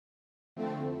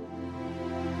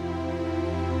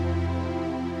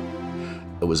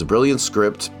It was a brilliant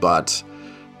script, but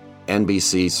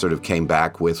NBC sort of came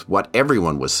back with what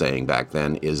everyone was saying back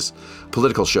then is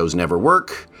political shows never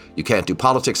work. You can't do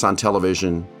politics on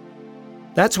television.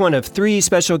 That's one of three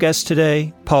special guests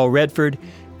today, Paul Redford,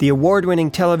 the award-winning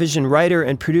television writer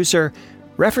and producer,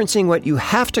 referencing what you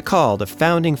have to call the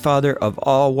founding father of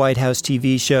all White House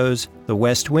TV shows, The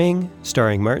West Wing,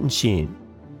 starring Martin Sheen.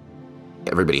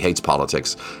 Everybody hates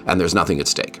politics, and there's nothing at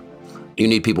stake. You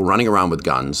need people running around with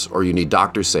guns, or you need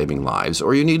doctors saving lives,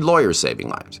 or you need lawyers saving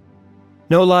lives.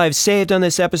 No lives saved on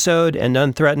this episode and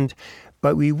unthreatened,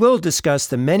 but we will discuss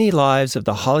the many lives of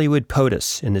the Hollywood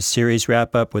POTUS in this series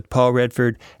wrap-up with Paul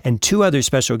Redford and two other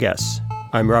special guests.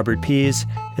 I'm Robert Pease,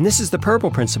 and this is The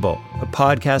Purple Principle, a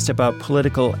podcast about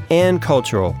political and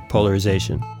cultural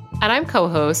polarization. And I'm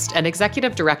co-host and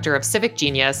executive director of Civic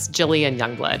Genius, Jillian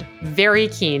Youngblood. Very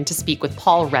keen to speak with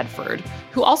Paul Redford,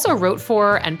 who also wrote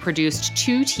for and produced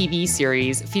two TV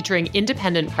series featuring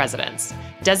independent presidents,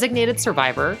 Designated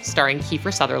Survivor, starring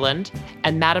Kiefer Sutherland,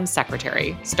 and Madam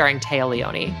Secretary, starring Téa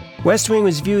Leoni. West Wing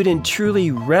was viewed in truly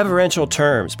reverential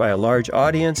terms by a large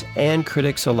audience and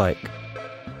critics alike.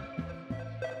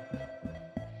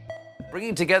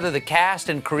 Bringing together the cast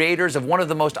and creators of one of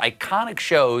the most iconic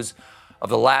shows of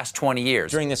the last 20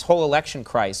 years. During this whole election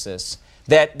crisis,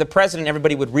 that the president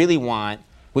everybody would really want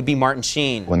would be Martin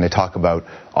Sheen. When they talk about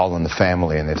All in the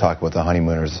Family and they talk about The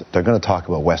Honeymooners, they're going to talk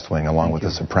about West Wing along with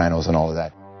The Sopranos and all of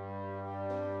that.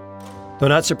 Though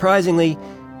not surprisingly,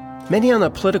 many on the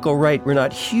political right were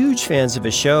not huge fans of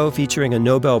a show featuring a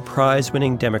Nobel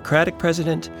Prize-winning Democratic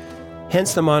president,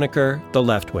 hence the moniker The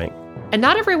Left Wing. And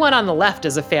not everyone on the left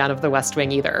is a fan of The West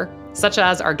Wing either, such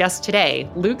as our guest today,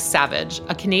 Luke Savage,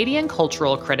 a Canadian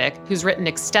cultural critic who's written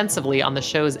extensively on the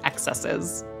show's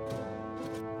excesses.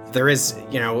 There is,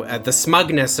 the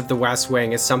smugness of The West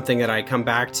Wing is something that I come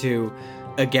back to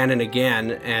again and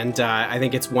again, and I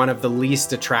think it's one of the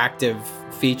least attractive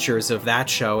features of that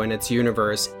show and its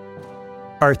universe.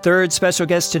 Our third special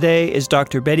guest today is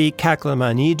Dr. Betty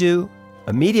Kaklamanidou,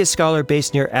 a media scholar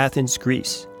based near Athens,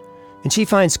 Greece. And she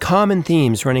finds common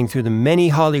themes running through the many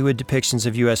Hollywood depictions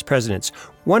of U.S. presidents.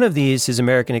 One of these is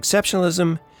American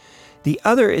exceptionalism. The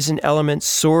other is an element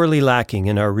sorely lacking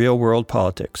in our real-world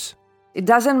politics. It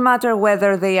doesn't matter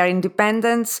whether they are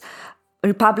independents,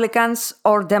 Republicans,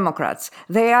 or Democrats.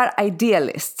 They are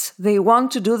idealists. They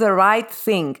want to do the right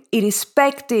thing,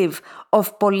 irrespective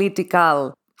of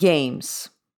political games.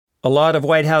 A lot of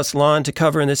White House lawn to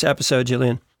cover in this episode,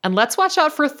 Jillian. And let's watch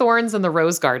out for thorns in the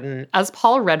rose garden as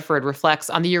Paul Redford reflects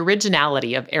on the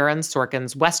originality of Aaron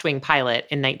Sorkin's West Wing pilot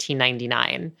in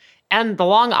 1999 and the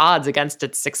long odds against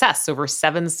its success over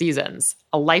 7 seasons,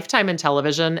 a lifetime in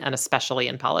television and especially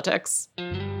in politics.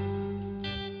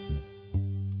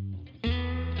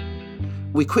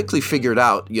 We quickly figured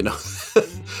out,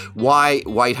 why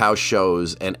White House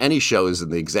shows and any shows in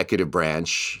the executive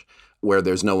branch where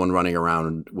there's no one running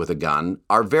around with a gun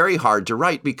are very hard to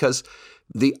write because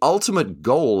the ultimate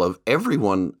goal of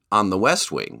everyone on the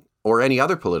West Wing or any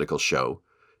other political show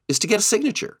is to get a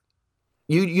signature.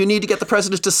 You need to get the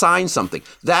president to sign something.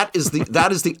 That is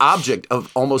the object of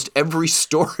almost every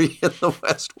story in the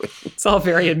West Wing. It's all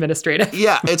very administrative.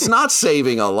 Yeah, it's not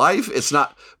saving a life. It's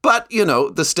not. But,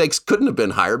 the stakes couldn't have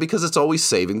been higher because it's always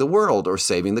saving the world or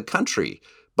saving the country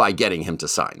by getting him to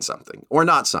sign something or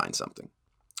not sign something.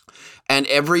 And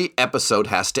every episode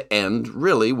has to end,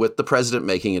 really, with the president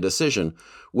making a decision,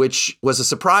 which was a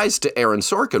surprise to Aaron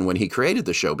Sorkin when he created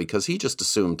the show because he just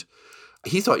assumed,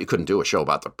 he thought you couldn't do a show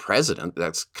about the president.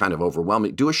 That's kind of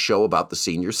overwhelming. Do a show about the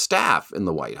senior staff in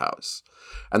the White House.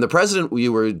 And the president,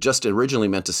 you were just originally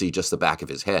meant to see just the back of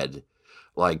his head,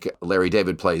 like Larry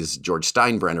David plays George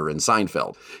Steinbrenner in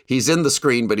Seinfeld. He's in the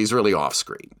screen, but he's really off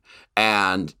screen.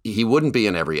 And he wouldn't be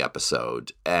in every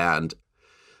episode. And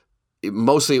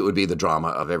mostly it would be the drama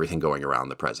of everything going around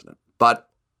the president. But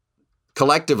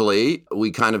collectively, we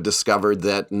kind of discovered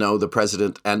that, no, the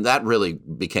president, and that really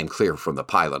became clear from the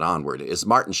pilot onward, is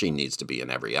Martin Sheen needs to be in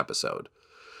every episode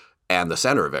and the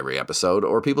center of every episode,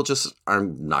 or people just are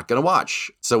not going to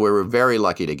watch. So we were very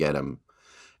lucky to get him.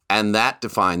 And that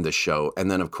defined the show.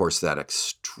 And then, of course, that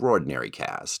extraordinary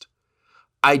cast.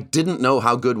 I didn't know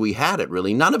how good we had it,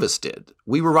 really. None of us did.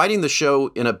 We were writing the show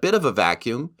in a bit of a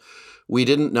vacuum. We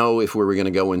didn't know if we were going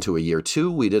to go into a year 2.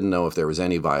 We didn't know if there was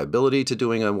any viability to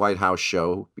doing a White House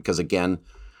show because, again,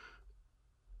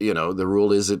 the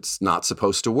rule is it's not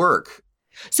supposed to work.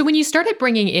 So when you started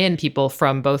bringing in people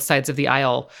from both sides of the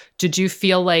aisle, did you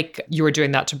feel like you were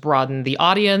doing that to broaden the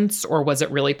audience, or was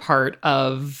it really part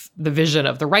of the vision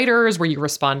of the writers? Were you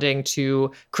responding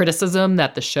to criticism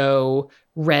that the show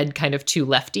read kind of too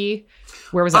lefty?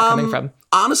 Where was that coming from?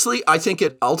 Honestly, I think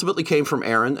it ultimately came from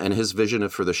Aaron and his vision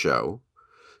for the show,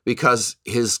 because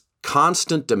his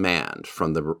constant demand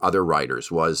from the other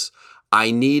writers was,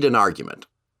 I need an argument.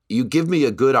 You give me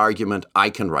a good argument, I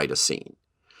can write a scene.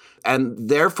 And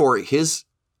therefore,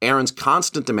 Aaron's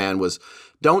constant demand was,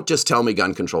 don't just tell me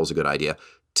gun control is a good idea.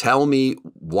 Tell me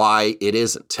why it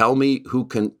isn't. Tell me who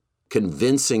can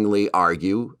convincingly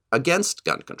argue against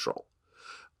gun control.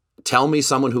 Tell me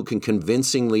someone who can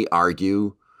convincingly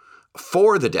argue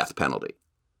for the death penalty,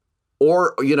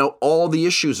 or, all the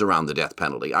issues around the death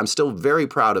penalty. I'm still very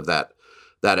proud of that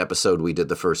episode we did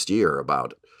the first year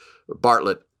about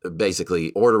Bartlett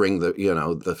basically ordering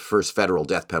the first federal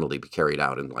death penalty be carried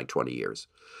out in like 20 years,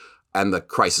 and the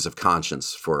crisis of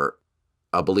conscience for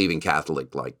a believing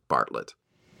Catholic like Bartlett.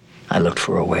 I looked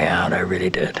for a way out, I really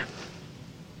did.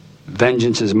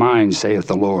 Vengeance is mine, saith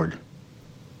the Lord.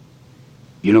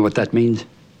 You know what that means?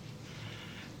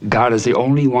 God is the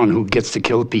only one who gets to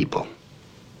kill people.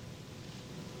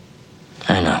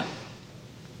 I know.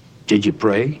 Did you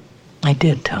pray? I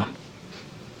did, Tom.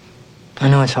 I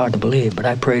know it's hard to believe, but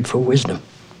I prayed for wisdom.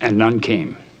 And none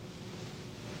came.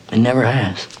 It never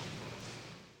has.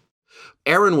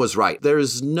 Aaron was right.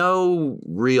 There's no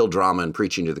real drama in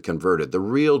preaching to the converted. The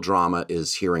real drama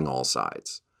is hearing all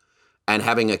sides and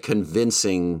having a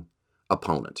convincing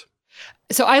opponent.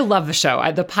 So I love the show.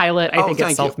 The pilot, I think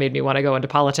itself made me want to go into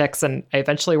politics, and I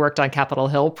eventually worked on Capitol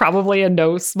Hill, probably in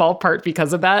no small part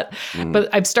because of that.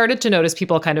 But I've started to notice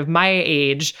people kind of my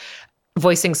age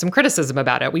voicing some criticism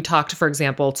about it. We talked, for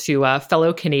example, to a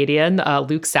fellow Canadian,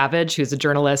 Luke Savage, who's a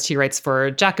journalist. He writes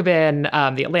for Jacobin,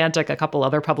 The Atlantic, a couple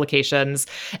other publications.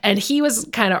 And he was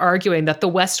kind of arguing that the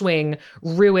West Wing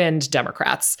ruined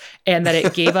Democrats and that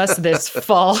it gave us this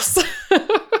false...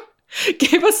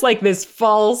 gave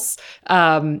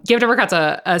Democrats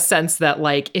a sense that,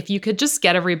 like, if you could just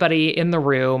get everybody in the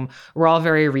room, we're all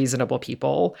very reasonable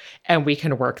people and we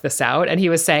can work this out. And he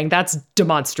was saying that's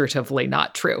demonstratively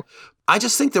not true. I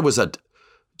just think there was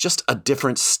just a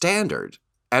different standard.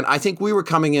 And I think we were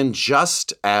coming in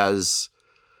just as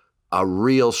a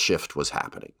real shift was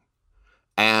happening.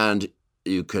 And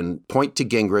you can point to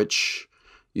Gingrich,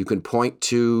 you can point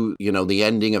to, the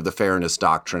ending of the fairness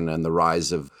doctrine and the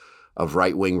rise of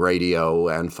right-wing radio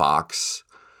and Fox.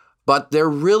 But there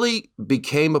really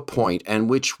became a point in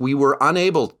which we were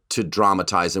unable to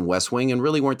dramatize in West Wing and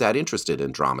really weren't that interested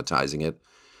in dramatizing it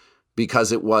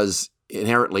because it was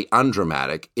inherently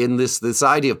undramatic in this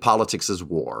idea of politics as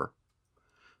war,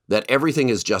 that everything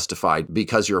is justified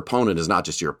because your opponent is not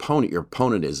just your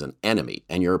opponent is an enemy,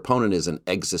 and your opponent is an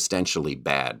existentially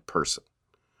bad person.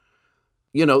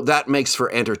 That makes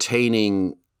for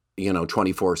entertaining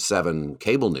 24/7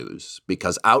 cable news,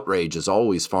 because outrage is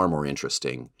always far more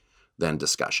interesting than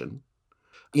discussion.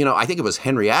 I think it was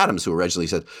Henry Adams who originally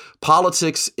said,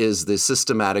 politics is the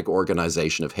systematic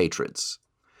organization of hatreds.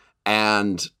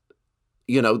 And,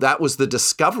 that was the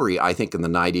discovery, I think, in the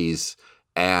 90s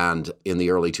and in the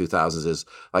early 2000s is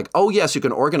like, oh, yes, you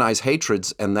can organize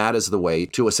hatreds, and that is the way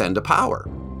to ascend to power,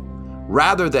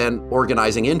 rather than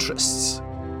organizing interests.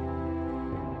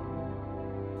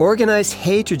 Organized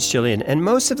hatreds, Jillian, and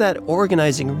most of that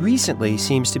organizing recently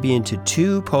seems to be into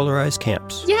two polarized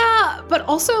camps. Yeah, but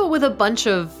also with a bunch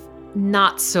of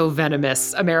not so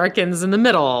venomous Americans in the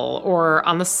middle or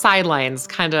on the sidelines,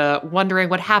 kind of wondering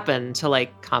what happened to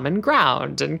like common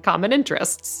ground and common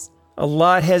interests. A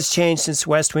lot has changed since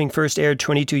West Wing first aired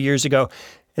 22 years ago,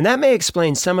 and that may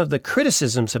explain some of the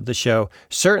criticisms of the show,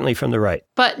 certainly from the right.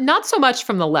 But not so much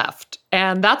from the left.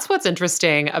 And that's what's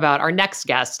interesting about our next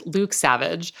guest, Luke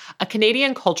Savage, a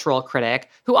Canadian cultural critic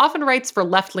who often writes for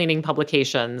left-leaning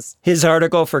publications. His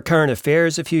article for Current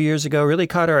Affairs a few years ago really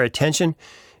caught our attention.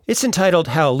 It's entitled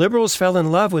How Liberals Fell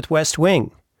in Love with West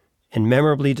Wing, and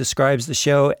memorably describes the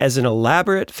show as an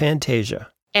elaborate fantasia.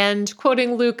 And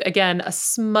quoting Luke again, a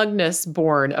smugness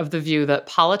born of the view that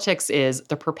politics is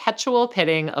the perpetual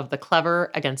pitting of the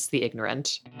clever against the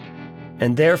ignorant.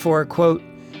 And therefore, quote,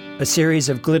 a series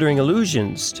of glittering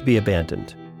illusions to be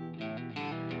abandoned.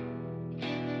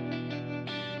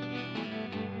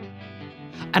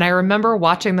 And I remember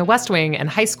watching The West Wing in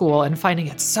high school and finding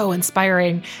it so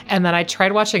inspiring. And then I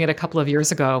tried watching it a couple of years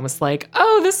ago and was like,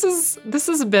 oh, this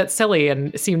is a bit silly,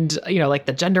 and seemed, like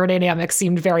the gender dynamics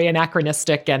seemed very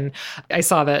anachronistic. And I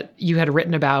saw that you had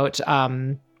written about,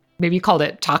 maybe you called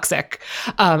it toxic.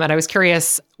 And I was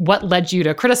curious, what led you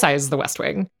to criticize The West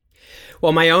Wing?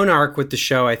 Well, my own arc with the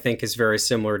show, I think, is very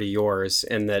similar to yours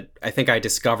in that I think I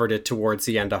discovered it towards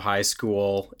the end of high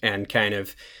school and kind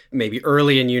of maybe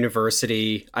early in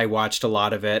university. I watched a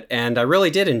lot of it and I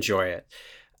really did enjoy it.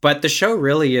 But the show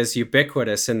really is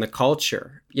ubiquitous in the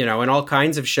culture, and all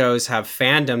kinds of shows have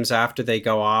fandoms after they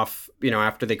go off,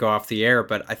 the air.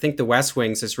 But I think The West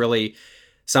Wings is really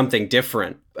something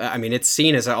different. I mean, it's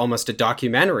seen as almost a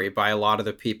documentary by a lot of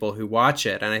the people who watch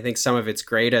it. And I think some of its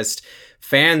greatest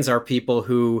fans are people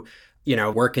who,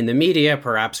 work in the media,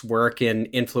 perhaps work in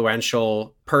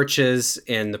influential perches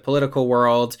in the political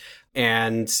world.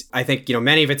 And I think,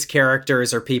 many of its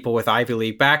characters are people with Ivy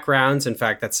League backgrounds. In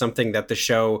fact, that's something that the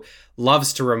show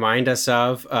loves to remind us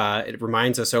of. It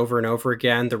reminds us over and over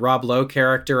again. The Rob Lowe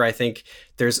character, I think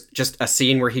there's just a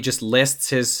scene where he just lists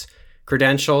his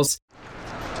credentials.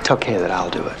 Tell Kay that I'll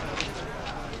do it.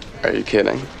 Are you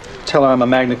kidding? Tell her I'm a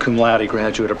magna cum laude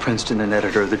graduate of Princeton and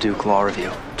editor of the Duke Law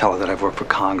Review. Tell her that I've worked for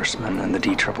congressmen and the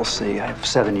DCCC. I have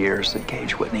 7 years at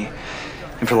Gage Whitney.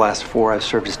 And for the last 4, I've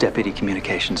served as deputy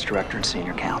communications director and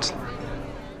senior counselor.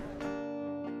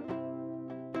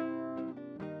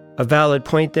 A valid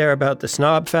point there about the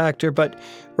snob factor, but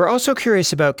we're also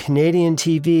curious about Canadian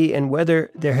TV and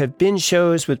whether there have been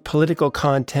shows with political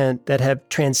content that have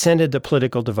transcended the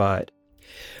political divide.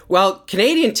 Well,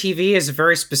 Canadian TV is a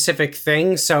very specific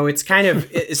thing, so it's kind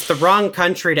of, it's the wrong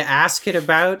country to ask it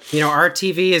about. Our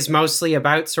TV is mostly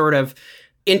about sort of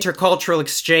intercultural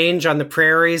exchange on the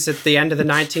prairies at the end of the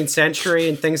 19th century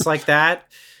and things like that.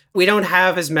 We don't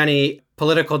have as many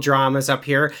political dramas up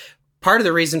here. Part of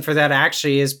the reason for that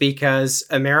actually is because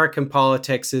American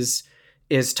politics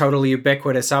is totally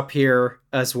ubiquitous up here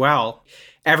as well.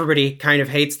 Everybody kind of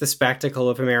hates the spectacle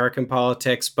of American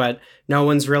politics, but no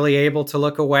one's really able to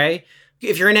look away.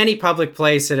 If you're in any public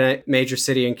place in a major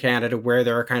city in Canada where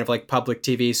there are kind of like public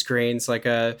TV screens, like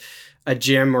a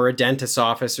gym or a dentist's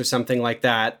office or something like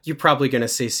that, you're probably going to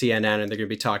see CNN and they're going to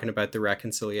be talking about the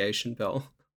reconciliation bill.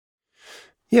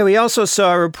 Yeah, we also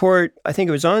saw a report, I think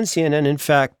it was on CNN, in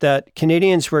fact, that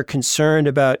Canadians were concerned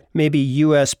about maybe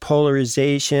U.S.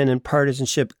 polarization and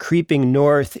partisanship creeping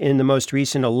north in the most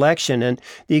recent election. And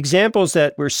the examples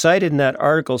that were cited in that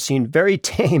article seemed very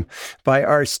tame by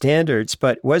our standards.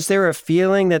 But was there a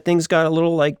feeling that things got a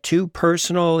little too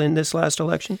personal in this last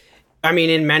election? I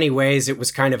mean, in many ways, it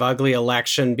was kind of ugly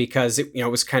election because it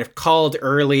was kind of called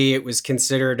early. It was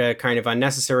considered a kind of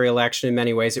unnecessary election. In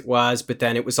many ways it was, but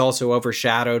then it was also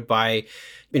overshadowed by,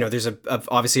 there's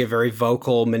obviously a very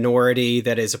vocal minority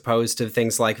that is opposed to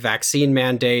things like vaccine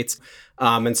mandates.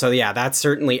 And so, yeah, that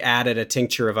certainly added a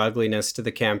tincture of ugliness to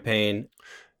the campaign.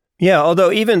 Yeah,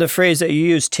 although even the phrase that you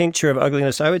use, tincture of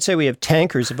ugliness, I would say we have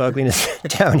tankers of ugliness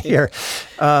down here.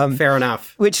 Fair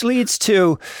enough. Which leads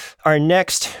to our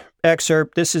next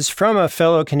excerpt. This is from a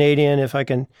fellow Canadian, if I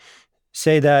can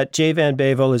say that. Jay Van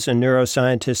Bavel is a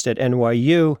neuroscientist at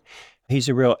NYU. He's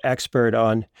a real expert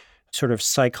on sort of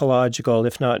psychological,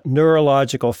 if not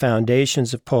neurological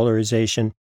foundations of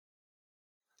polarization.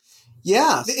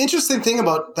 Yeah. The interesting thing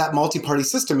about that multi-party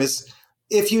system is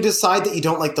if you decide that you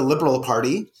don't like the Liberal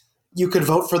Party, you could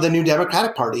vote for the New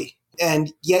Democratic Party,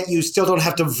 and yet you still don't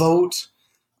have to vote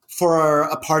for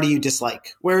a party you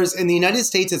dislike. Whereas in the United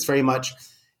States, it's very much,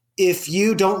 if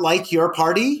you don't like your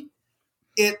party,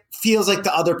 it feels like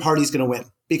the other party is going to win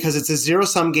because it's a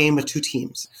zero-sum game with two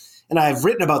teams. And I've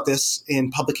written about this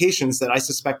in publications that I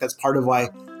suspect that's part of why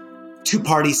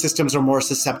two-party systems are more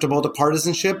susceptible to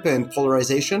partisanship and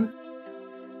polarization.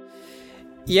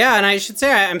 Yeah, and I should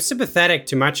say I'm sympathetic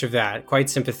to much of that, quite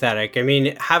sympathetic. I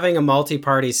mean, having a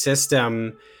multi-party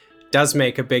system does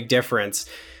make a big difference.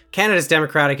 Canada's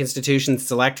democratic institutions,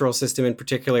 its electoral system in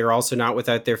particular, are also not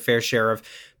without their fair share of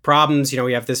problems.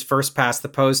 We have this first past the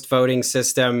post voting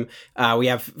system. We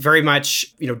have very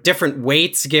much, different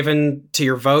weights given to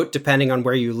your vote depending on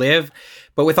where you live.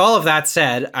 But with all of that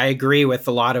said, I agree with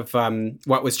a lot of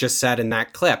what was just said in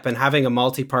that clip. And having a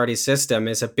multi-party system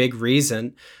is a big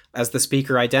reason, as the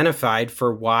speaker identified,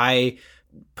 for why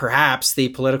perhaps the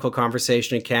political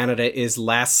conversation in Canada is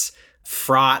less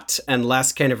fraught and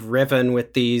less kind of riven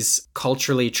with these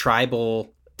culturally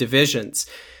tribal divisions.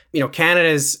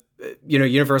 Canada's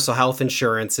universal health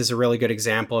insurance is a really good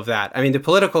example of that. I mean, the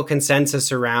political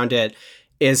consensus around it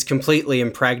is completely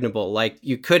impregnable.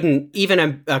 You couldn't,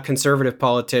 even a conservative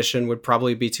politician would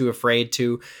probably be too afraid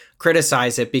to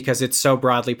criticize it because it's so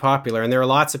broadly popular. And there are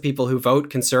lots of people who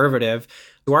vote conservative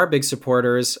who are big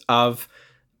supporters of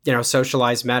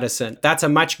socialized medicine. That's a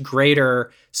much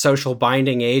greater social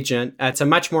binding agent. It's a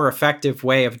much more effective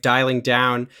way of dialing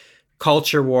down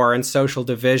culture war and social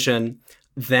division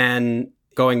than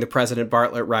going the President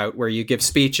Bartlett route, where you give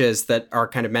speeches that are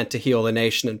kind of meant to heal the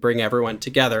nation and bring everyone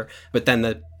together, but then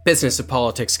the business of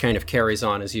politics kind of carries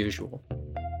on as usual.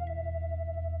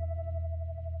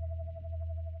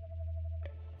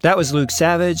 That was Luke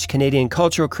Savage, Canadian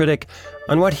cultural critic,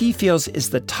 on what he feels is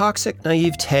the toxic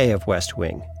naivete of West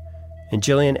Wing. And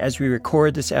Gillian, as we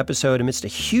record this episode amidst a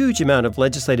huge amount of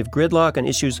legislative gridlock on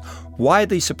issues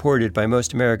widely supported by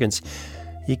most Americans,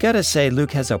 you gotta say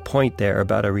Luke has a point there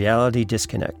about a reality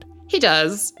disconnect. He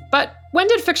does. But when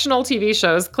did fictional TV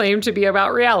shows claim to be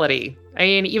about reality? I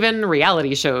mean, even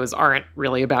reality shows aren't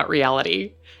really about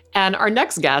reality. And our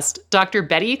next guest, Dr.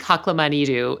 Betty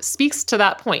Kaklamanidou, speaks to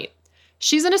that point.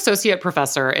 She's an associate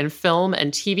professor in film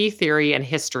and TV theory and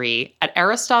history at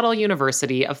Aristotle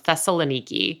University of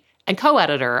Thessaloniki and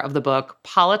co-editor of the book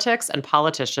Politics and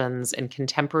Politicians in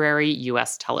Contemporary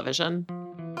U.S. Television.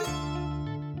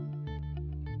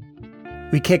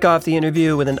 We kick off the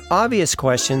interview with an obvious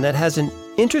question that has an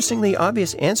interestingly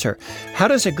obvious answer. How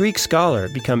does a Greek scholar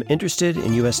become interested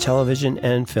in U.S. television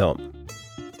and film?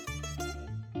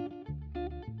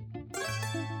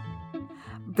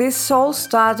 This all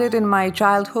started in my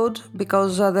childhood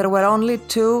because there were only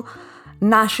 2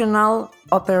 national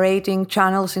operating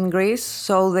channels in Greece.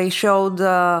 So they showed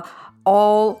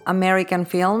all American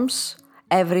films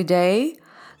every day.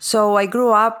 So I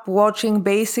grew up watching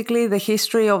basically the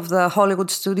history of the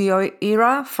Hollywood studio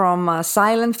era, from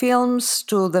silent films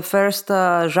to the first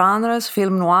genres,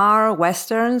 film noir,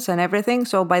 westerns, and everything.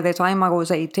 So by the time I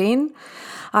was 18,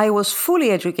 I was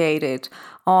fully educated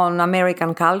on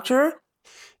American culture.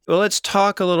 Well, let's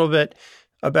talk a little bit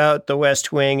about The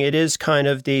West Wing. It is kind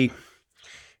of the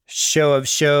show of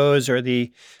shows, or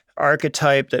the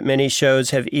archetype that many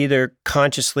shows have either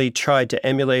consciously tried to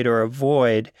emulate or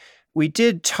avoid. We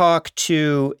did talk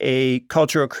to a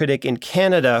cultural critic in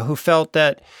Canada who felt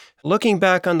that looking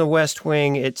back on The West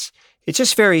Wing, it's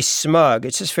just very smug.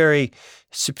 It's just very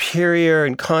superior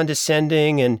and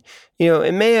condescending. And,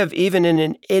 it may have, even in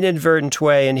an inadvertent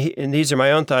way, and these are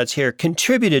my own thoughts here,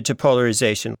 contributed to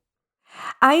polarization.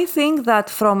 I think that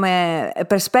from a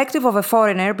perspective of a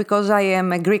foreigner, because I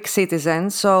am a Greek citizen,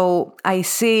 so I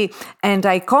see and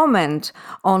I comment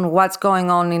on what's going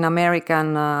on in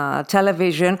American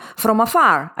television from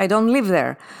afar. I don't live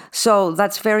there. So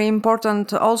that's very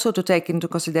important also to take into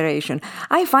consideration.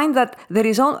 I find that there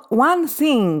is one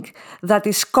thing that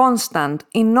is constant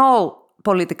in all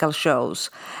political shows.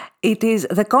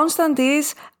 The constant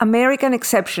is American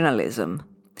exceptionalism.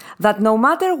 That no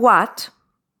matter what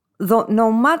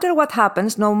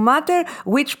happens, no matter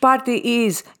which party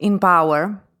is in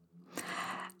power,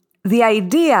 the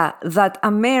idea that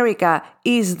America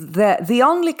is the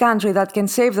only country that can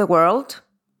save the world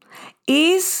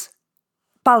is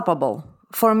palpable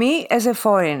for me as a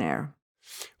foreigner.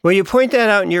 Well, you point that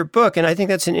out in your book, and I think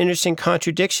that's an interesting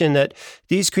contradiction, that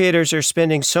these creators are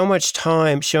spending so much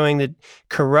time showing the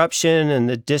corruption and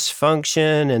the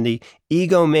dysfunction and the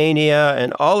egomania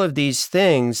and all of these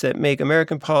things that make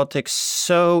American politics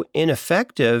so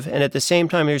ineffective. And at the same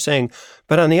time, you're saying,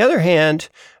 but on the other hand,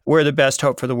 we're the best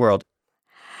hope for the world.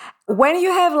 When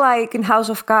you have, like in House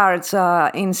of Cards,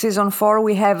 in season 4,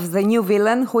 we have the new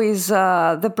villain who is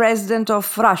the president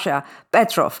of Russia,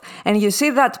 Petrov. And you see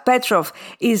that Petrov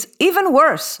is even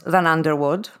worse than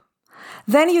Underwood.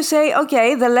 Then you say,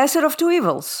 okay, the lesser of 2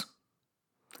 evils.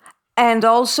 And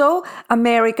also,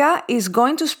 America is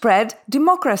going to spread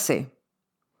democracy.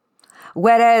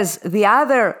 Whereas the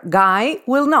other guy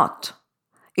will not.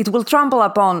 It will trample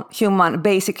upon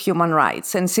basic human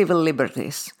rights and civil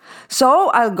liberties. So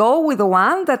I'll go with the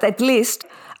one that at least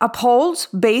upholds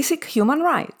basic human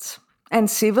rights and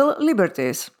civil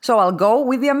liberties. So I'll go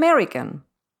with the American.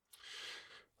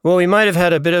 Well, we might have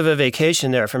had a bit of a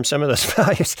vacation there from some of those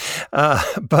values.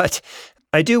 But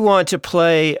I do want to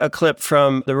play a clip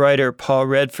from the writer Paul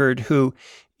Redford, who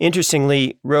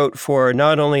interestingly wrote for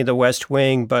not only The West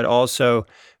Wing, but also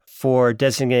for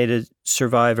Designated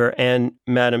Survivor and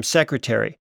Madam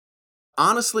Secretary.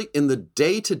 Honestly, in the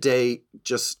day-to-day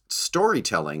just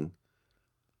storytelling,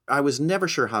 I was never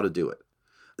sure how to do it.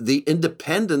 The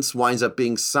independence winds up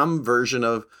being some version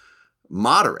of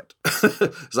moderate.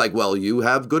 It's like, well, you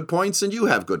have good points and you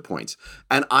have good points.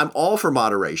 And I'm all for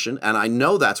moderation, and I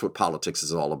know that's what politics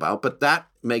is all about, but that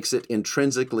makes it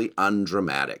intrinsically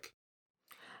undramatic.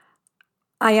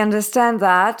 I understand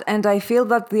that, and I feel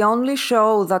that the only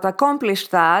show that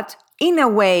accomplished that, in a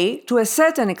way, to a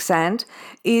certain extent,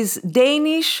 is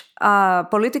Danish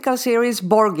political series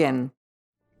Borgen.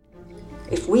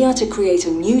 If we are to create a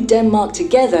new Denmark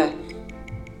together,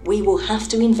 we will have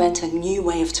to invent a new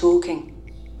way of talking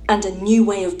and a new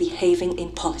way of behaving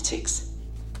in politics.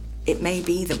 It may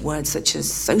be that words such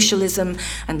as socialism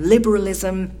and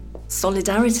liberalism,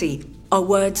 solidarity, are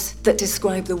words that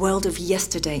describe the world of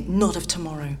yesterday, not of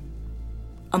tomorrow.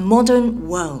 A modern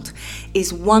world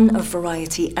is one of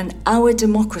variety, and our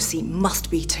democracy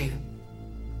must be too.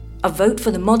 A vote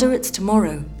for the moderates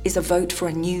tomorrow is a vote for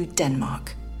a new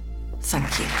Denmark.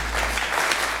 Thank you.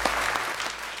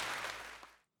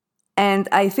 And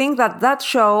I think that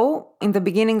show, in the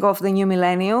beginning of the new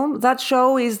millennium, that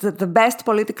show is the best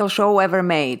political show ever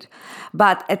made.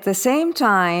 But at the same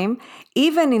time,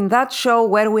 even in that show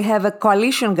where we have a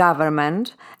coalition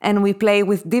government and we play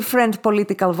with different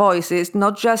political voices,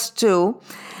 not just two,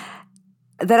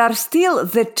 there are still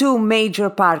the two major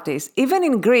parties. Even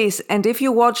in Greece, and if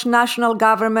you watch national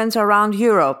governments around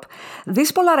Europe,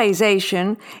 this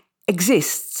polarization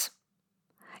exists.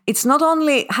 It's not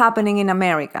only happening in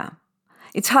America.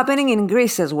 It's happening in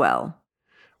Greece as well.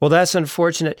 Well, that's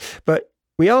unfortunate. But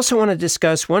we also want to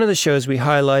discuss one of the shows we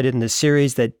highlighted in the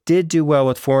series that did do well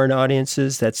with foreign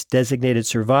audiences. That's Designated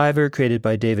Survivor, created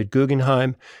by David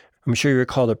Guggenheim. I'm sure you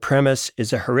recall the premise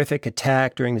is a horrific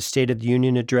attack during the State of the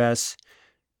Union address,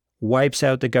 wipes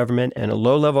out the government, and a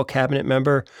low-level cabinet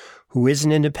member who is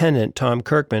an independent, Tom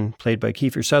Kirkman, played by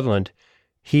Kiefer Sutherland,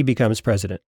 he becomes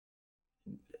president.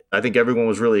 I think everyone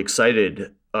was really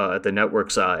excited at the network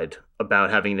side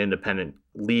about having an independent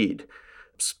lead,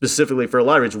 specifically for a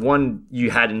lot of reasons. One,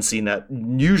 you hadn't seen that.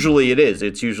 Usually it is.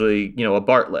 It's usually, a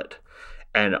Bartlett.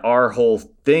 And our whole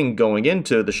thing going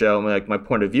into the show, like my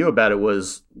point of view about it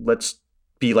was, let's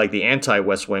be like the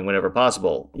anti-West Wing whenever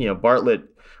possible. Bartlett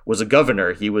was a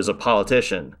governor. He was a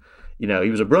politician. He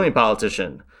was a brilliant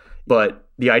politician. But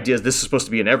the idea is this is supposed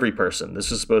to be in every person.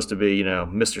 This is supposed to be,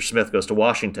 Mr. Smith goes to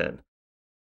Washington.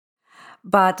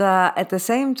 But at the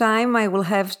same time, I will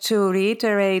have to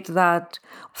reiterate that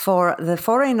for the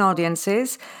foreign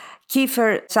audiences,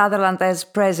 Kiefer Sutherland as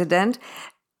president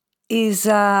is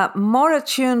more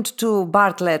attuned to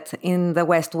Bartlett in the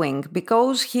West Wing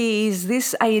because he is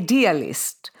this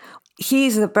idealist. He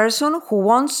is the person who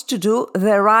wants to do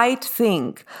the right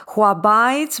thing, who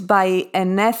abides by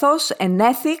an ethos, an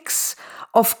ethics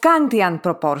of Kantian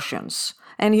proportions.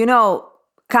 And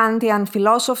Kantian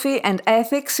philosophy and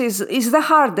ethics is the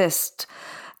hardest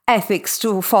ethics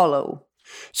to follow.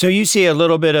 So you see a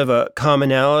little bit of a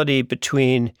commonality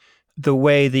between the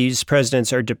way these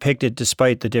presidents are depicted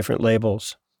despite the different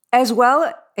labels. As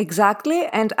well, exactly.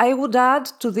 And I would add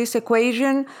to this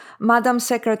equation Madam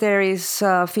Secretary's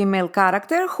female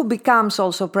character, who becomes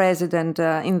also president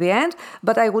in the end.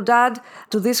 But I would add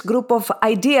to this group of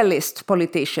idealist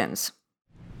politicians.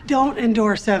 Don't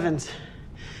endorse Evans.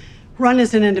 Run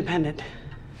as an independent.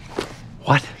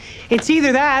 What? It's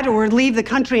either that or leave the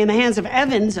country in the hands of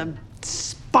Evans, a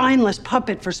spineless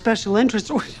puppet for special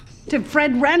interests, or to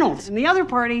Fred Reynolds and the other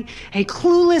party, a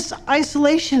clueless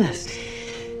isolationist.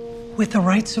 With the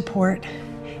right support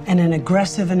and an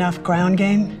aggressive enough ground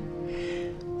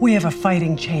game, we have a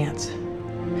fighting chance.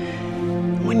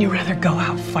 Wouldn't you rather go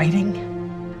out fighting?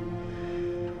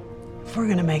 If we're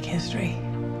gonna make history,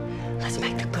 let's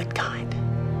make the good kind.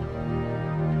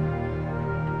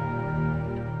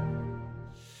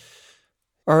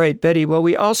 All right, Betty. Well,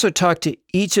 we also talked to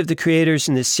each of the creators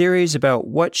in this series about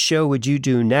what show would you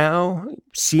do now,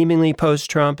 seemingly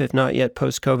post-Trump, if not yet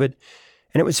post-COVID.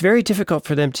 And it was very difficult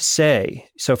for them to say.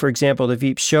 So, for example, the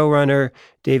Veep showrunner,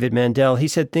 David Mandel, he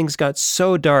said things got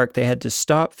so dark they had to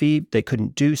stop Veep. They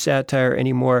couldn't do satire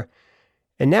anymore.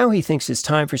 And now he thinks it's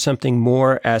time for something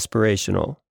more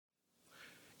aspirational.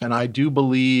 And I do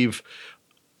believe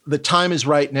the time is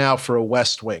right now for a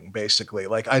West Wing, basically.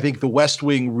 Like, I think the West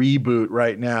Wing reboot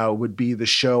right now would be the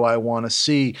show I want to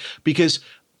see because,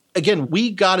 again,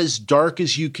 we got as dark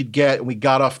as you could get and we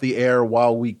got off the air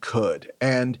while we could.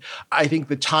 And I think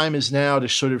the time is now to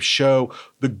sort of show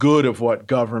the good of what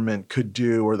government could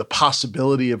do or the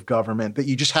possibility of government, that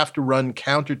you just have to run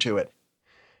counter to it.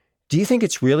 Do you think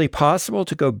it's really possible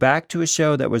to go back to a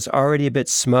show that was already a bit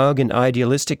smug and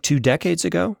idealistic 2 decades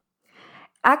ago?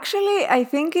 Actually, I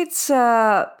think it's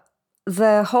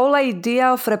the whole idea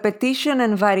of repetition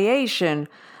and variation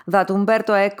that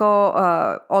Umberto Eco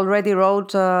already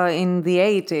wrote in the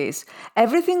 80s.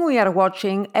 Everything we are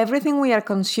watching, everything we are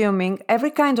consuming,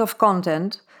 every kind of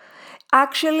content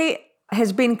actually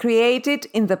has been created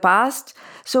in the past.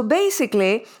 So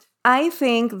basically, I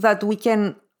think that we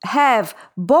can have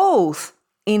both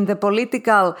in the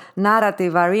political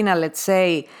narrative arena, let's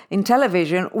say, in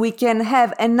television, we can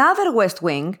have another West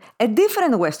Wing, a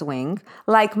different West Wing,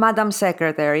 like Madam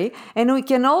Secretary, and we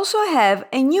can also have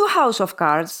a new House of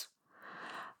Cards,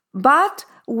 but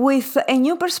with a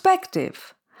new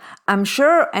perspective. I'm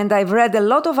sure, and I've read a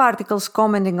lot of articles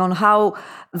commenting on how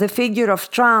the figure of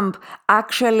Trump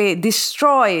actually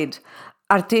destroyed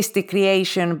artistic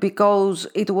creation because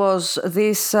it was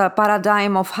this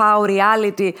paradigm of how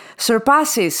reality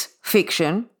surpasses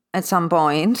fiction at some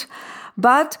point.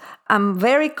 But I'm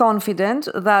very confident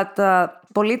that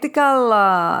political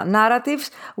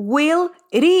narratives will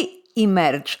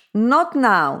re-emerge, not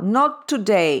now, not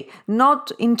today,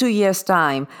 not in 2 years'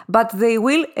 time, but they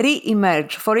will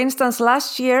re-emerge. For instance,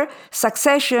 last year,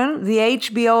 Succession, the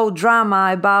HBO drama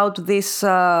about this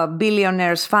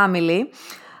billionaire's family,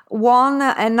 won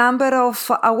a number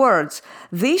of awards.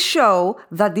 This show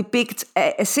that depicts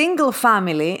a single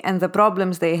family and the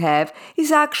problems they have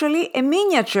is actually a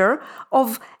miniature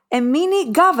of a mini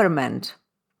government,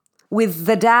 with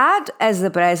the dad as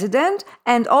the president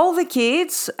and all the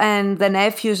kids and the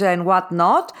nephews and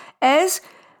whatnot as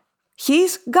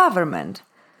his government.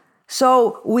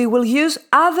 So we will use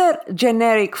other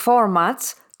generic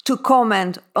formats to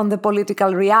comment on the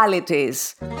political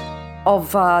realities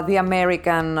of the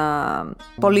American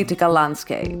political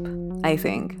landscape, I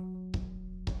think.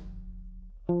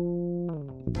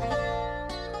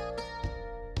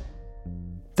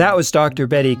 That was Dr.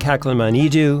 Betty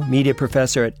Kaklimanidou, media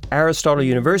professor at Aristotle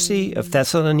University of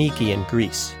Thessaloniki in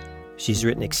Greece. She's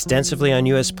written extensively on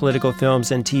U.S. political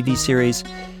films and TV series,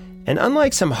 and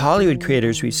unlike some Hollywood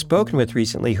creators we've spoken with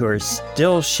recently who are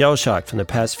still shell-shocked from the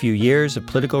past few years of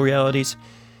political realities,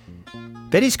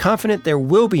 Betty's confident there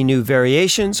will be new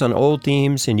variations on old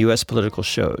themes in U.S. political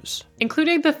shows,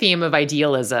 including the theme of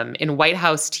idealism in White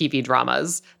House TV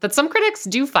dramas that some critics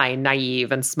do find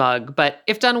naive and smug, but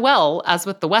if done well, as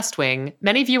with The West Wing,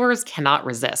 many viewers cannot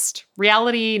resist,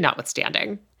 reality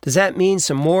notwithstanding. Does that mean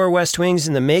some more West Wings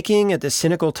in the making at this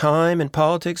cynical time in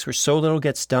politics where so little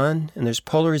gets done and there's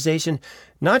polarization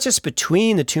not just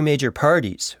between the two major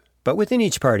parties, but within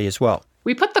each party as well?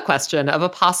 We put the question of a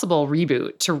possible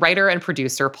reboot to writer and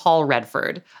producer Paul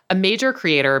Redford, a major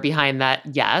creator behind that,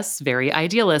 yes, very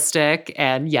idealistic,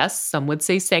 and yes, some would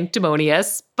say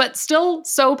sanctimonious, but still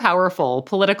so powerful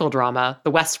political drama,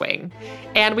 The West Wing.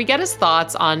 And we get his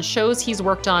thoughts on shows he's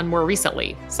worked on more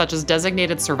recently, such as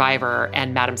Designated Survivor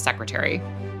and Madam Secretary.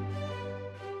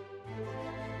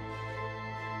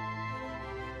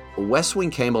 West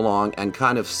Wing came along and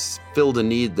kind of filled a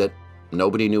need that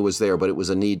nobody knew was there, but it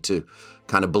was a need to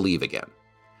kind of believe again.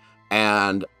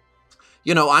 And,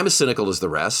 you know, I'm as cynical as the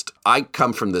rest. I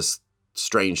come from this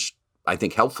strange, I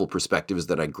think helpful perspective is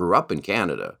that I grew up in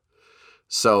Canada.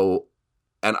 So,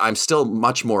 and I'm still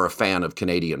much more a fan of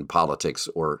Canadian politics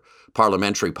or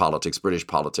parliamentary politics, British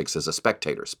politics as a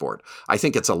spectator sport. I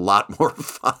think it's a lot more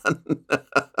fun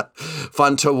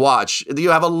to watch. You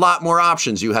have a lot more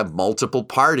options. You have multiple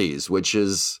parties, which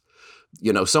is,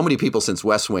 you know, so many people since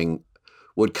West Wing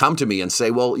would come to me and say,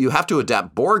 well, you have to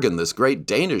adapt Borgen, this great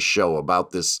Danish show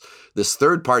about this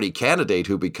third-party candidate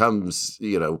who becomes,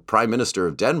 you know, Prime Minister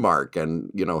of Denmark and,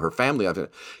 you know, her family.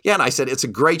 Yeah, and I said, it's a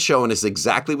great show and it's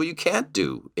exactly what you can't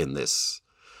do in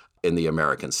the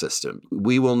American system.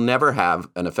 We will never have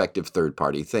an effective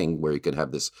third-party thing where you could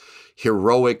have this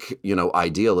heroic, you know,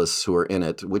 idealists who are in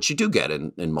it, which you do get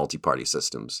in multi-party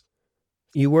systems.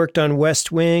 You worked on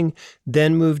West Wing,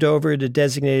 then moved over to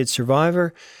Designated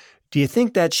Survivor. Do you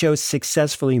think that show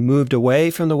successfully moved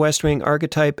away from the West Wing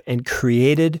archetype and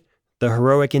created the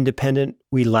heroic independent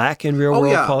we lack in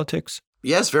real-world politics?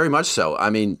 Yes, very much so. I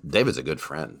mean, David's a good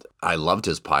friend. I loved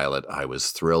his pilot. I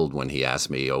was thrilled when he asked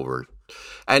me over.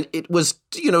 And it was,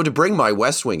 you know, to bring my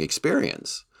West Wing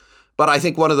experience. But I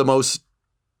think one of the most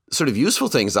sort of useful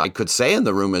things I could say in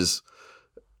the room is,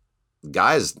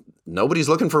 guys, nobody's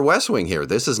looking for West Wing here.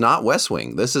 This is not West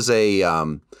Wing. This is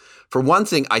for one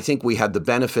thing, I think we had the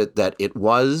benefit that it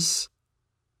was,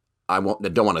 I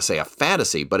don't want to say a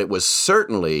fantasy, but it was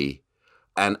certainly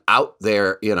an out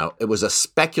there, you know, it was a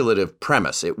speculative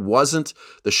premise. The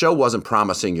show wasn't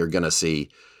promising you're going to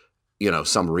see, you know,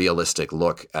 some realistic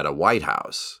look at a White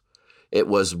House. It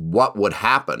was what would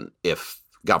happen if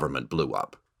government blew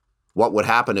up. What would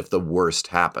happen if the worst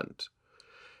happened?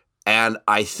 And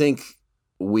I think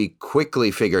we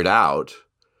quickly figured out,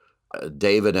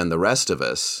 David and the rest of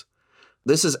us,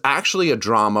 this is actually a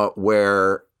drama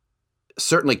where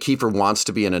certainly Kiefer wants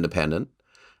to be an independent,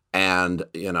 and,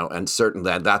 you know, and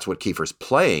certainly that's what Kiefer's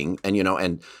playing. And, you know,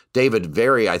 and David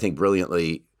very, I think,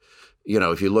 brilliantly, you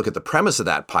know, if you look at the premise of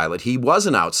that pilot, he was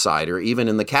an outsider, even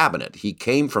in the cabinet. He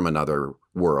came from another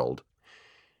world.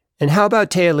 And how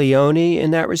about Téa Leoni in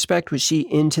that respect? Was she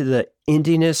into the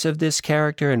indiness of this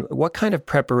character? And what kind of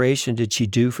preparation did she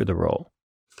do for the role?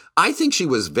 I think she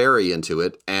was very into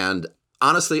it. And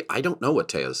honestly, I don't know what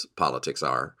Téa's politics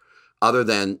are, other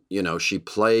than, you know, she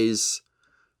plays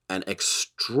an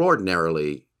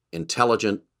extraordinarily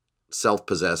intelligent,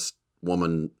 self-possessed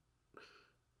woman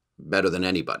better than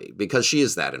anybody because she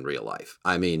is that in real life.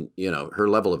 I mean, her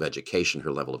level of education,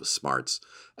 her level of smarts,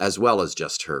 as well as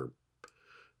just her,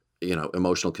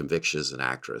 emotional convictions as an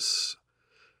actress.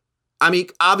 I mean,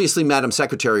 obviously, Madam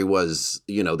Secretary was,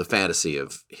 the fantasy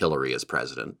of Hillary as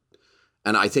president.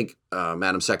 And I think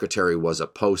Madam Secretary was a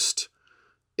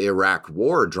post-Iraq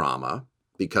war drama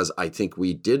because I think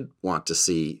we did want to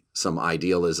see some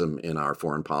idealism in our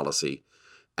foreign policy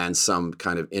and some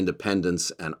kind of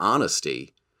independence and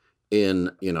honesty in,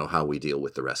 how we deal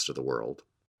with the rest of the world.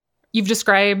 You've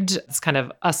described this kind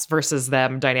of us versus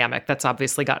them dynamic that's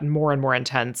obviously gotten more and more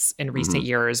intense in recent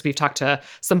years. We've talked to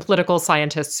some political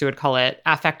scientists who would call it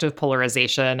affective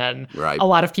polarization. And a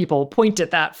lot of people point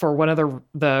at that for one of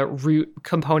the root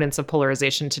components of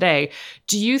polarization today.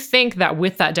 Do you think that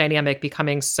with that dynamic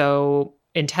becoming so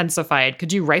intensified,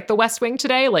 could you write The West Wing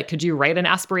today? Like, could you write an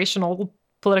aspirational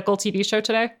political TV show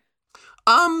today?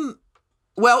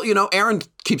 Well, Aaron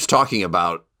keeps talking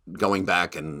about going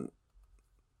back and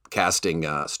casting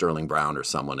Sterling Brown or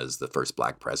someone as the first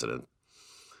black president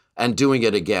and doing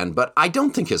it again. But I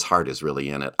don't think his heart is really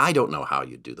in it. I don't know how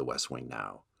you'd do The West Wing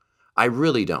now. I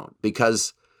really don't,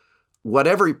 because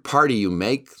whatever party you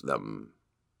make them,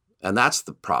 and that's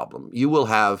the problem, you will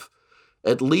have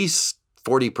at least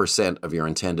 40% of your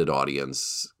intended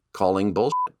audience calling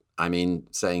bullshit. I mean,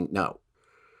 saying, no,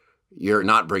 you're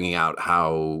not bringing out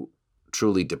how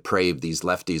truly depraved these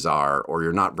lefties are, or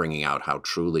you're not bringing out how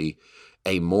truly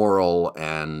amoral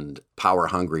and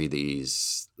power-hungry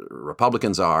these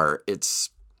Republicans are.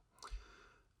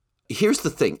 Here's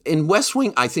the thing. In West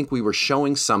Wing, I think we were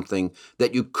showing something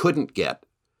that you couldn't get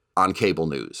on cable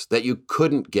news, that you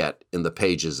couldn't get in the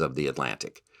pages of The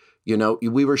Atlantic.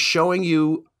 We were showing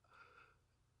you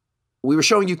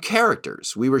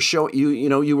characters. We were showing you,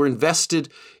 you were invested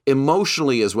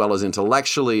emotionally as well as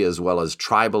intellectually, as well as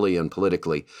tribally and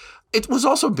politically. It was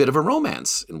also a bit of a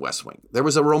romance in West Wing. There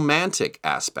was a romantic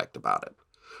aspect about it,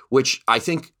 which I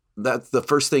think that the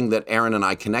first thing that Aaron and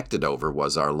I connected over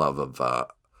was our love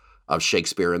of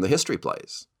Shakespeare and the history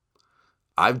plays.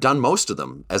 I've done most of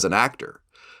them as an actor.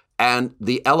 And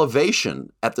the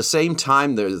elevation, at the same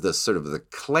time, there's this sort of the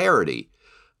clarity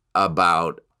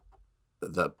about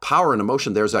the power and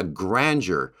emotion. There's a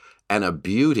grandeur and a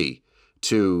beauty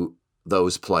to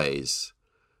those plays,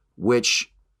 which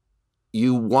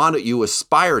you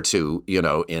aspire to,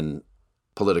 in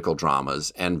political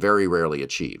dramas and very rarely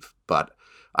achieve. But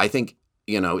I think,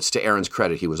 it's to Aaron's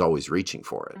credit, he was always reaching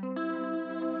for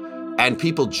it. And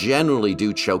people generally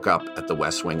do choke up at The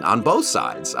West Wing on both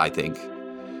sides, I think,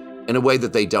 in a way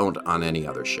that they don't on any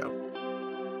other show.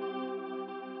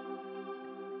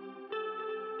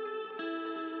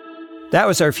 That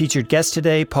was our featured guest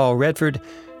today, Paul Redford,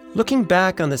 looking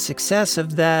back on the success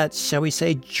of that, shall we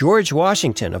say, George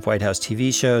Washington of White House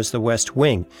TV shows, The West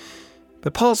Wing.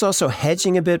 But Paul's also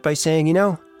hedging a bit by saying,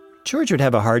 George would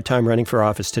have a hard time running for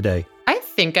office today. I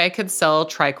think I could sell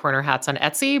tri-corner hats on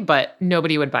Etsy, but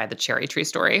nobody would buy the cherry tree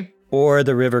story. Or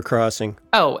the river crossing.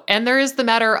 Oh, and there is the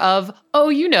matter of,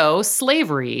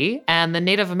 slavery and the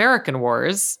Native American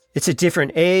wars. It's a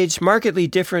different age, markedly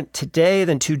different today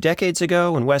than 2 decades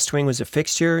ago when West Wing was a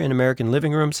fixture in American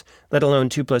living rooms, let alone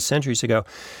 2+ centuries ago.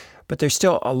 But there's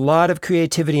still a lot of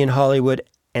creativity in Hollywood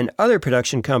and other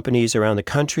production companies around the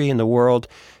country and the world.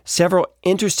 Several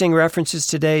interesting references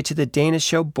today to the Danish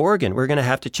show Borgen. We're going to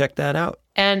have to check that out.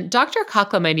 And Dr.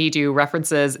 Kaklamanidou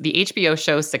references the HBO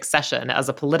show Succession as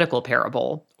a political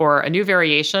parable, or a new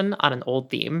variation on an old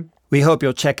theme. We hope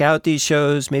you'll check out these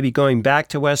shows, maybe going back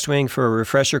to West Wing for a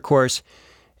refresher course,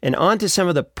 and on to some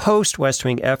of the post-West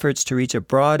Wing efforts to reach a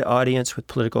broad audience with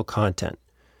political content.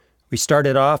 We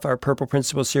started off our Purple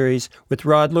Principle series with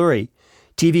Rod Lurie,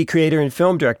 TV creator and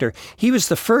film director. He was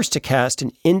the first to cast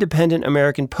an independent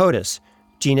American POTUS,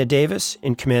 Gina Davis,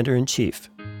 in Commander-in-Chief.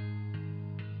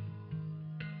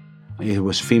 It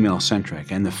was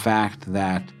female-centric, and the fact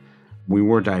that we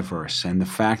were diverse, and the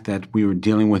fact that we were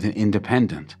dealing with an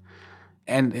independent.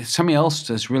 And something else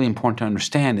that's really important to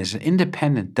understand is that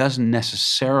independent doesn't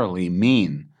necessarily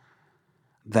mean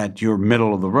that you're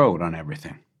middle of the road on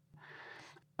everything.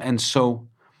 And so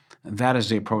that is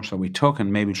the approach that we took,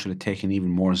 and maybe should have taken even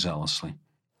more zealously.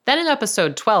 Then in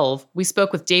episode 12, we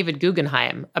spoke with David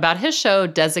Guggenheim about his show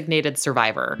Designated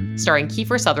Survivor, starring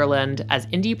Kiefer Sutherland as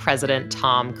Indy President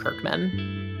Tom Kirkman.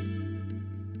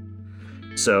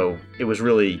 So it was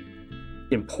really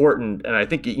important, and I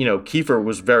think, Kiefer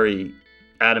was very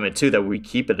adamant, too, that we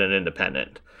keep it an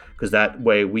independent, because that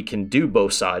way we can do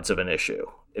both sides of an issue.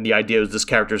 And the idea was this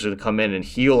character is going to come in and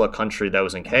heal a country that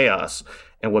was in chaos,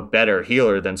 and what better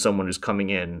healer than someone who's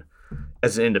coming in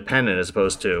as an independent as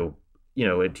opposed to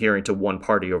adhering to one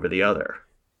party over the other.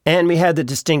 And we had the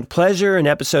distinct pleasure in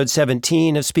episode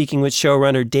 17 of speaking with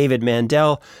showrunner David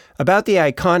Mandel about the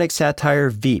iconic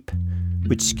satire Veep,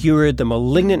 which skewered the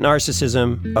malignant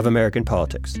narcissism of American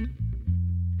politics.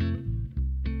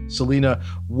 Selena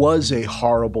was a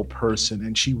horrible person,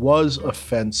 and she was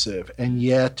offensive, and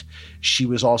yet she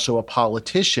was also a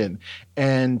politician.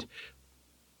 And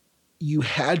you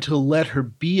had to let her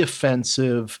be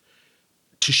offensive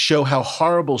to show how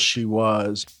horrible she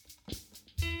was.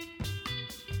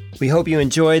 We hope you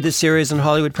enjoyed this series on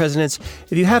Hollywood presidents.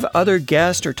 If you have other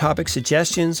guest or topic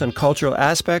suggestions on cultural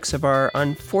aspects of our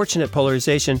unfortunate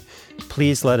polarization,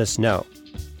 please let us know.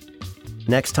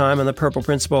 Next time on The Purple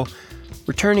Principle,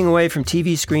 we're turning away from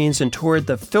TV screens and toward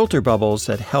the filter bubbles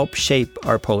that help shape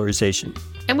our polarization.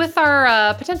 And with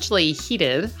our potentially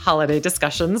heated holiday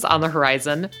discussions on the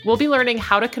horizon, we'll be learning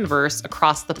how to converse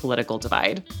across the political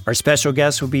divide. Our special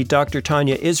guest will be Dr.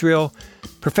 Tanya Israel,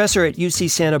 professor at UC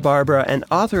Santa Barbara and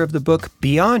author of the book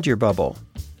Beyond Your Bubble.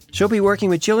 She'll be working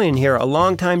with Jillian here, a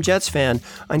longtime Jets fan,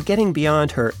 on getting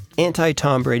beyond her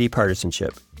anti-Tom Brady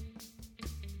partisanship.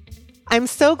 I'm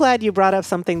so glad you brought up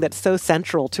something that's so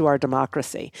central to our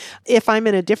democracy. If I'm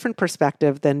in a different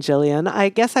perspective than Jillian, I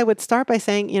guess I would start by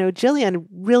saying, Jillian,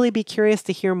 really be curious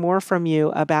to hear more from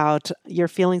you about your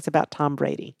feelings about Tom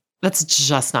Brady. That's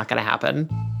just not going to happen.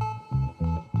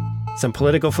 Some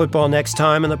political football next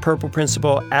time on The Purple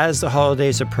Principle as the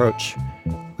holidays approach.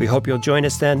 We hope you'll join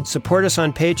us then. Support us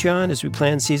on Patreon as we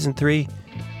plan Season 3.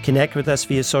 Connect with us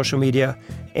via social media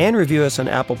and review us on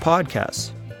Apple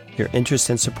Podcasts. Your interest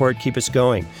and support keep us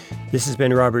going. This has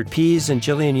been Robert Pease and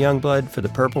Jillian Youngblood for the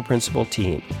Purple Principle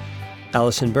team.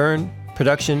 Allison Byrne,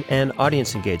 production and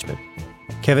audience engagement.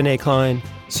 Kevin A. Klein,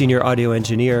 senior audio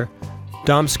engineer.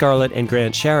 Dom Scarlett and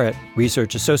Grant Sharrett,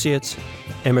 research associates.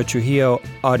 Emma Trujillo,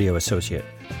 audio associate.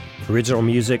 Original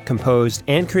music composed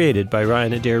and created by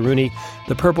Ryan Adair Rooney.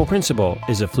 The Purple Principle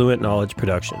is a Fluent Knowledge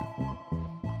production.